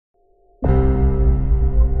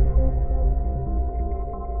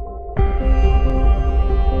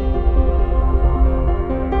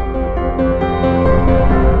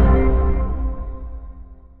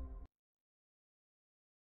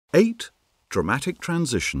8 dramatic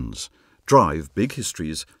transitions drive big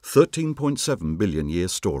history's 13.7 billion year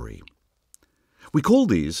story. We call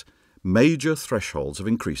these major thresholds of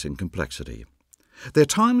increasing complexity. They're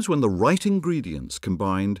times when the right ingredients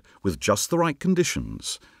combined with just the right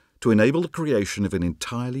conditions to enable the creation of an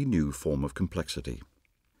entirely new form of complexity.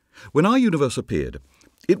 When our universe appeared,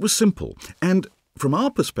 it was simple and, from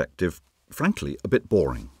our perspective, frankly, a bit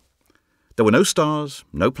boring. There were no stars,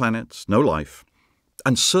 no planets, no life,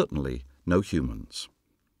 and certainly no humans.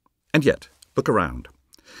 And yet, look around,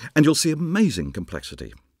 and you'll see amazing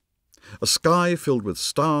complexity. A sky filled with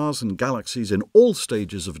stars and galaxies in all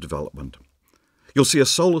stages of development. You'll see a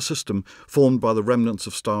solar system formed by the remnants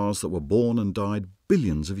of stars that were born and died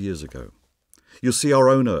billions of years ago. You'll see our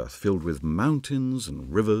own Earth filled with mountains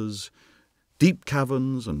and rivers, deep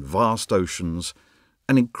caverns and vast oceans,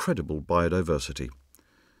 and incredible biodiversity.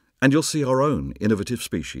 And you'll see our own innovative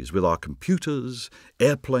species with our computers,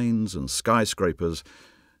 airplanes and skyscrapers,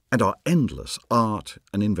 and our endless art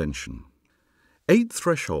and invention. 8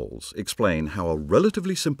 thresholds explain how a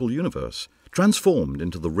relatively simple universe transformed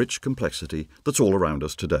into the rich complexity that's all around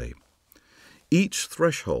us today. Each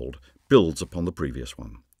threshold builds upon the previous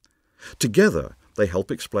one. Together, they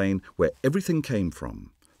help explain where everything came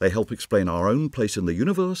from. They help explain our own place in the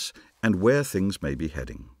universe and where things may be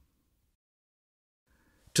heading.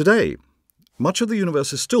 Today, much of the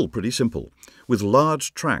universe is still pretty simple, with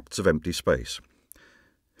large tracts of empty space.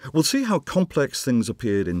 We'll see how complex things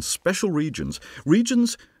appeared in special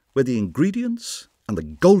regions where the ingredients and the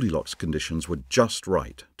Goldilocks conditions were just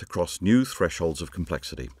right to cross new thresholds of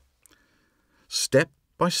complexity. Step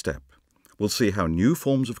by step, we'll see how new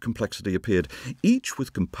forms of complexity appeared, each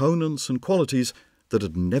with components and qualities that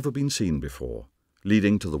had never been seen before,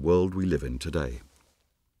 leading to the world we live in today.